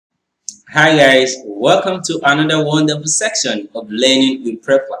Hi guys, welcome to another wonderful section of learning with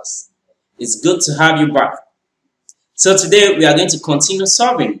Prepclass. It's good to have you back. So today we are going to continue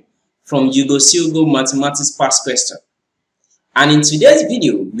solving from UGO mathematics past question. And in today's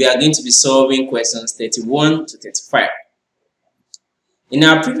video, we are going to be solving questions 31 to 35. In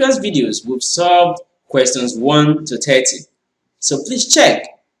our previous videos, we've solved questions 1 to 30. So please check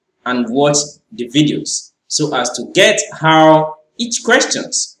and watch the videos so as to get how each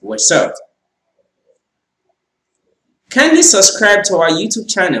questions were solved. Kindly subscribe to our YouTube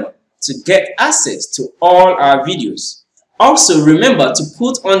channel to get access to all our videos. Also remember to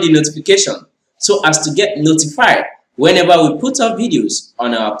put on the notification so as to get notified whenever we put up videos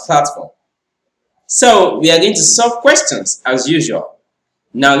on our platform. So we are going to solve questions as usual.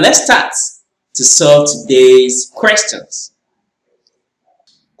 Now let's start to solve today's questions.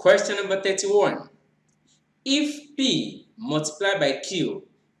 Question number 31. If P multiplied by Q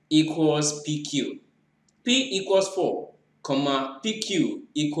equals PQ, P equals 4, PQ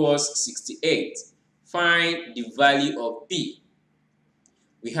equals 68. Find the value of P.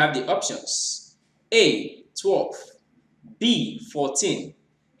 We have the options: A, 12, B, 14,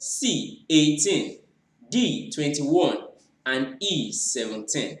 C, 18, D, 21, and E,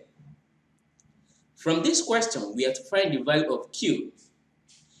 17. From this question, we have to find the value of Q.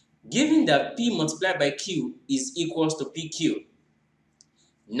 Given that P multiplied by Q is equals to PQ,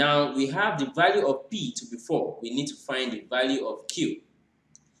 now we have the value of P to be 4. We need to find the value of Q.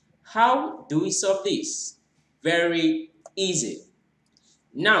 How do we solve this? Very easy.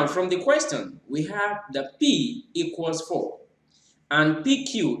 Now from the question, we have that P equals 4 and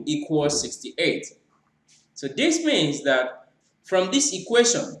PQ equals 68. So this means that from this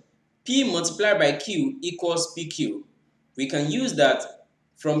equation, P multiplied by Q equals PQ. We can use that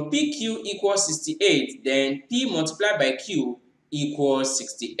from PQ equals 68, then P multiplied by Q equals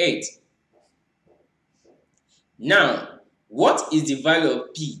 68. Now, what is the value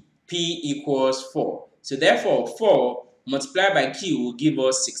of P? P equals 4. So therefore, 4 multiplied by Q will give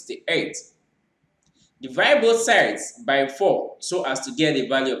us 68. Divide both sides by 4 so as to get the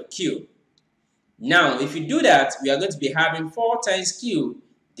value of Q. Now, if you do that, we are going to be having 4 times Q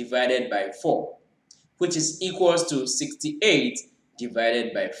divided by 4, which is equals to 68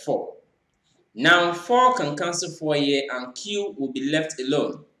 divided by 4. Now 4 can cancel 4 here and Q will be left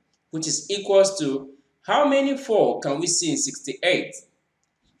alone, which is equals to how many 4 can we see in 68?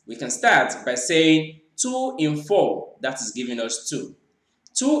 We can start by saying 2 in 4, that is giving us 2.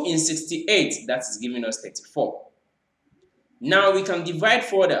 2 in 68, that is giving us 34. Now we can divide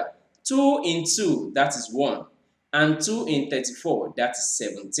further. 2 in 2, that is 1. And 2 in 34, that is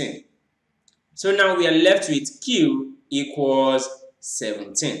 17. So now we are left with Q equals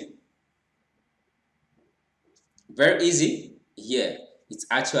 17. Very easy? Yeah, it's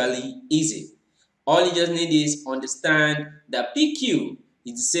actually easy. All you just need is understand that PQ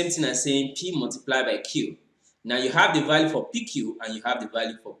is the same thing as saying P multiplied by Q. Now you have the value for PQ and you have the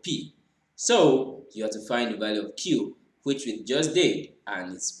value for P. So you have to find the value of Q, which we just did,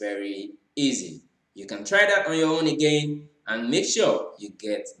 and it's very easy. You can try that on your own again and make sure you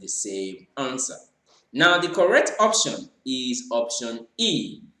get the same answer. Now the correct option is option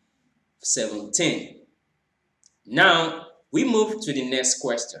E, 17. Now, we move to the next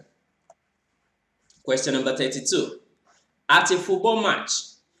question. Question number 32. At a football match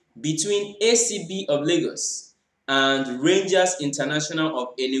between ACB of Lagos and Rangers International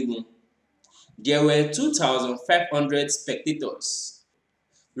of Enugu, there were 2,500 spectators.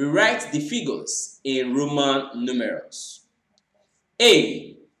 Rewrite the figures in Roman numerals.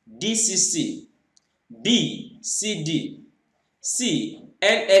 A, DCC, B, CD, C,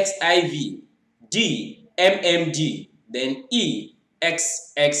 NXIV, D, MMD, then E,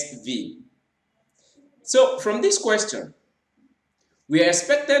 XXV. So from this question, we are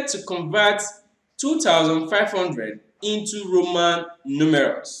expected to convert 2,500 into Roman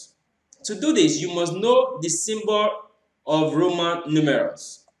numerals. To do this, you must know the symbol of Roman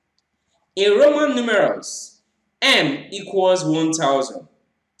numerals. In Roman numerals, M equals 1,000,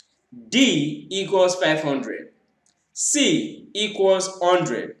 D equals 500, C equals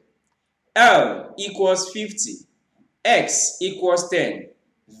 100, L equals 50, X equals 10,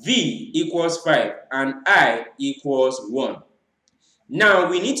 V equals 5, and I equals 1. Now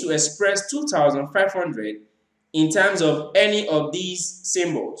we need to express 2,500 in terms of any of these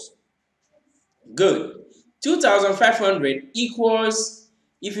symbols. Good. 2,500 equals,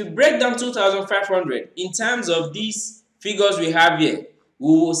 if you break down 2,500 in terms of these figures we have here, we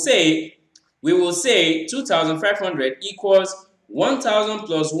will say 2,500 equals 1,000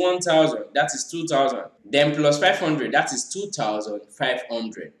 plus 1,000, that is 2,000. Then plus 500, that is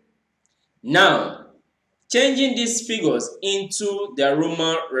 2,500. Now, changing these figures into their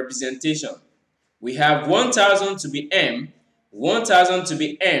Roman representation, we have 1000 to be M, 1000 to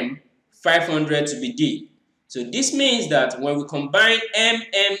be M, 500 to be D. So this means that when we combine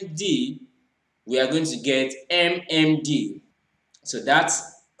MMD, we are going to get MMD. So that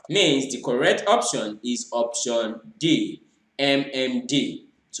means the correct option is option D, MMD,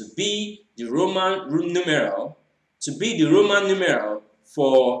 to be the Roman numeral,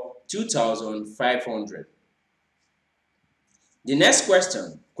 for 2500. The next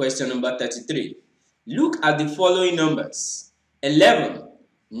question, question number 33. Look at the following numbers: 11,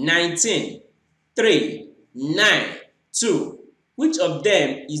 19, 3, 9, 2. Which of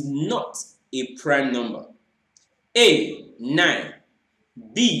them is not a prime number? A, 9,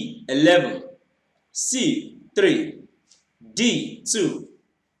 B, 11, C, 3, D, 2,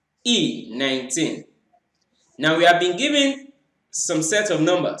 E, 19. Now we have been given some set of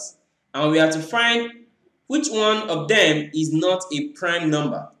numbers and we have to find which one of them is not a prime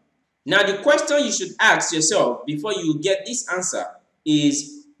number. Now the question you should ask yourself before you get this answer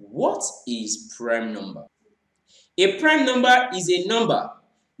is, what is prime number? A prime number is a number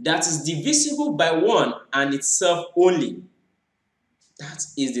that is divisible by 1 and itself only. That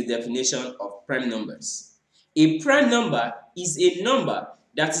is the definition of prime numbers. A prime number is a number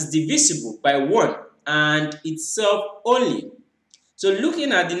that is divisible by 1 and itself only. So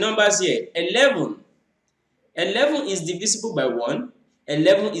looking at the numbers here, 11 is divisible by 1,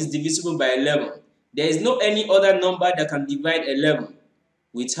 11 is divisible by 11. There is no any other number that can divide 11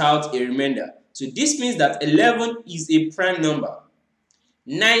 without a remainder. So this means that 11 is a prime number.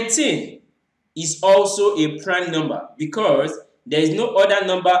 19 is also a prime number because there is no other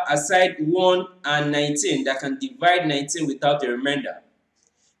number aside 1 and 19 that can divide 19 without a remainder.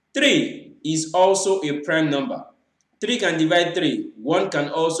 3 is also a prime number. 3 can divide 3. 1 can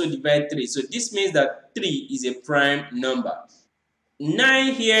also divide 3. So this means that 3 is a prime number.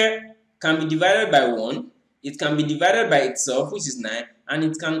 9 here can be divided by 1. It can be divided by itself, which is 9. And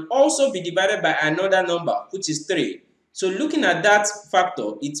it can also be divided by another number, which is 3. So looking at that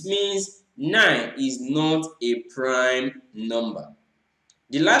factor, it means 9 is not a prime number.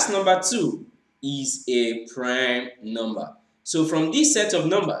 The last number 2 is a prime number. So from this set of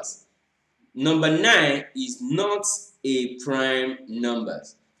numbers, number 9 is not a prime number.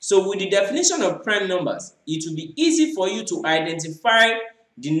 So with the definition of prime numbers, it will be easy for you to identify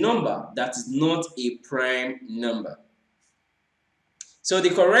the number that is not a prime number. So the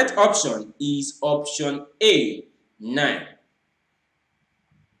correct option is option A, 9.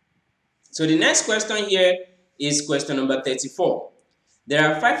 So the next question here is question number 34. There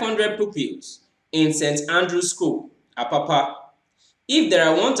are 500 pupils in St. Andrew's School, Apapa. If there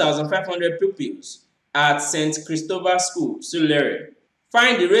are 1,500 pupils at St. Christopher School, Surulere,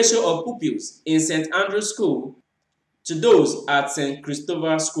 find the ratio of pupils in St. Andrew's School to those at St.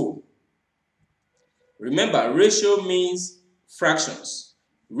 Christopher School. Remember, ratio means fractions.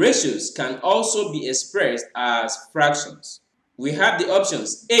 Ratios can also be expressed as fractions. We have the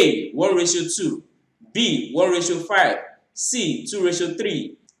options A, 1:2, B, 1:5, C,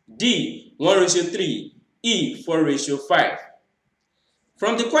 2:3, D, 1:3, E, 4:5.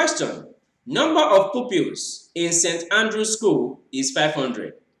 From the question, number of pupils in St. Andrew's School is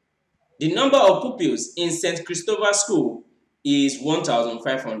 500. The number of pupils in St. Christopher School is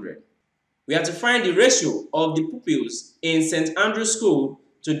 1,500. We have to find the ratio of the pupils in St. Andrew's School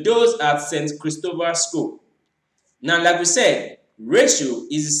to those at St. Christopher School. Now, like we said, ratio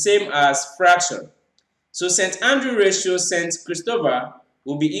is the same as fraction. So St. Andrew ratio St. Christopher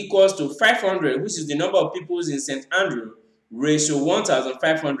will be equals to 500, which is the number of pupils in St. Andrew, ratio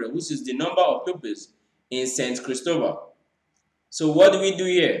 1,500, which is the number of pupils in St. Christopher. So what do we do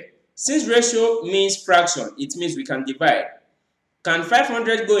here? Since ratio means fraction, it means we can divide. Can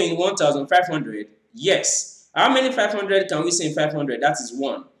 500 go in 1,500? Yes. How many 500 can we say in 500? That is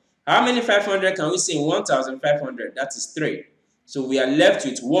 1. How many 500 can we say in 1,500? That is 3. So we are left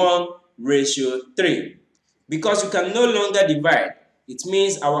with 1:3. Because you can no longer divide, it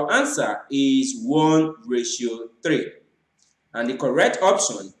means our answer is 1:3. And the correct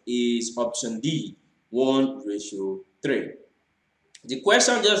option is option D, 1:3. The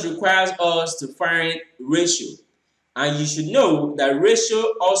question just requires us to find ratio. And you should know that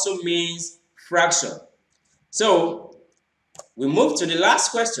ratio also means fraction. So, we move to the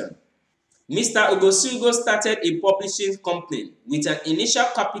last question. Mr. Ugosugo started a publishing company with an initial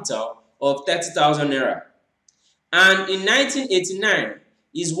capital of 30,000 naira. And in 1989,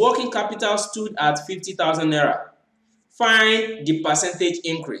 his working capital stood at 50,000 naira. Find the percentage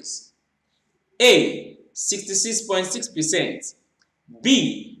increase. A, 66.6%.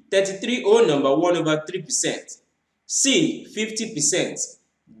 B, 33 whole number 1 over 3%, C 50%,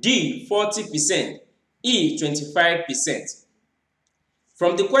 D 40%, E 25%.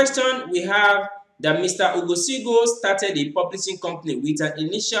 From the question, we have that Mr. Ugosigo started a publishing company with an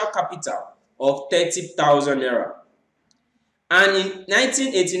initial capital of 30,000 naira. And in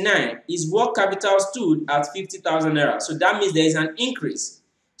 1989, his work capital stood at 50,000 naira. So that means there is an increase.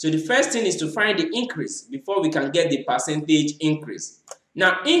 So the first thing is to find the increase before we can get the percentage increase.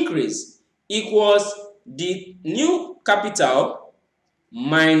 Now, increase equals the new capital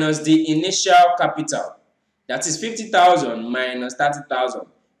minus the initial capital. That is 50,000 minus 30,000,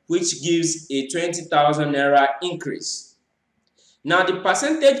 which gives a 20,000 naira increase. Now, the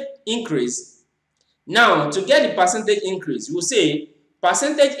percentage increase. Now, to get the percentage increase, we'll say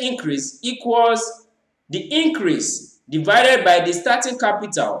percentage increase equals the increase divided by the starting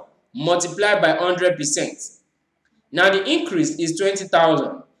capital multiplied by 100%. Now, the increase is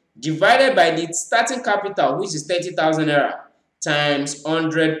 20,000 divided by the starting capital, which is 30,000 naira, times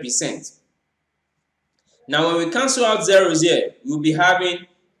 100%. Now, when we cancel out zeros here, we'll be having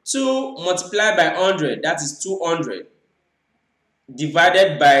 2 multiplied by 100, that is 200,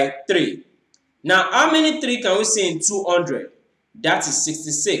 divided by 3. Now, how many 3 can we see in 200? That is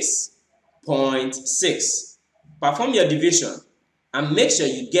 66.6. Perform your division and make sure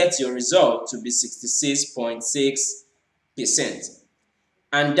you get your result to be 66.6%.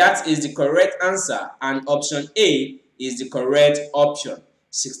 And that is the correct answer, and option A is the correct option,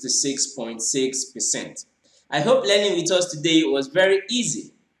 66.6%. I hope learning with us today was very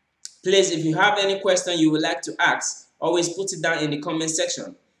easy. Please, if you have any question you would like to ask, always put it down in the comment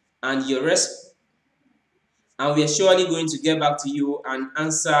section, and we are surely going to get back to you and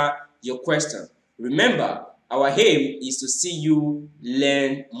answer your question. Remember, our aim is to see you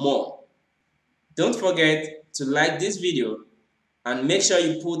learn more. Don't forget to like this video and make sure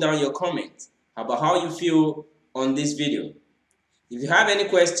you put down your comment about how you feel on this video. If you have any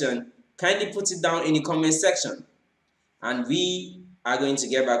question, kindly put it down in the comment section and we are going to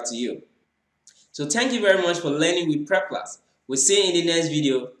get back to you. So thank you very much for learning with Prepclass. We'll see you in the next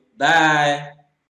video. Bye.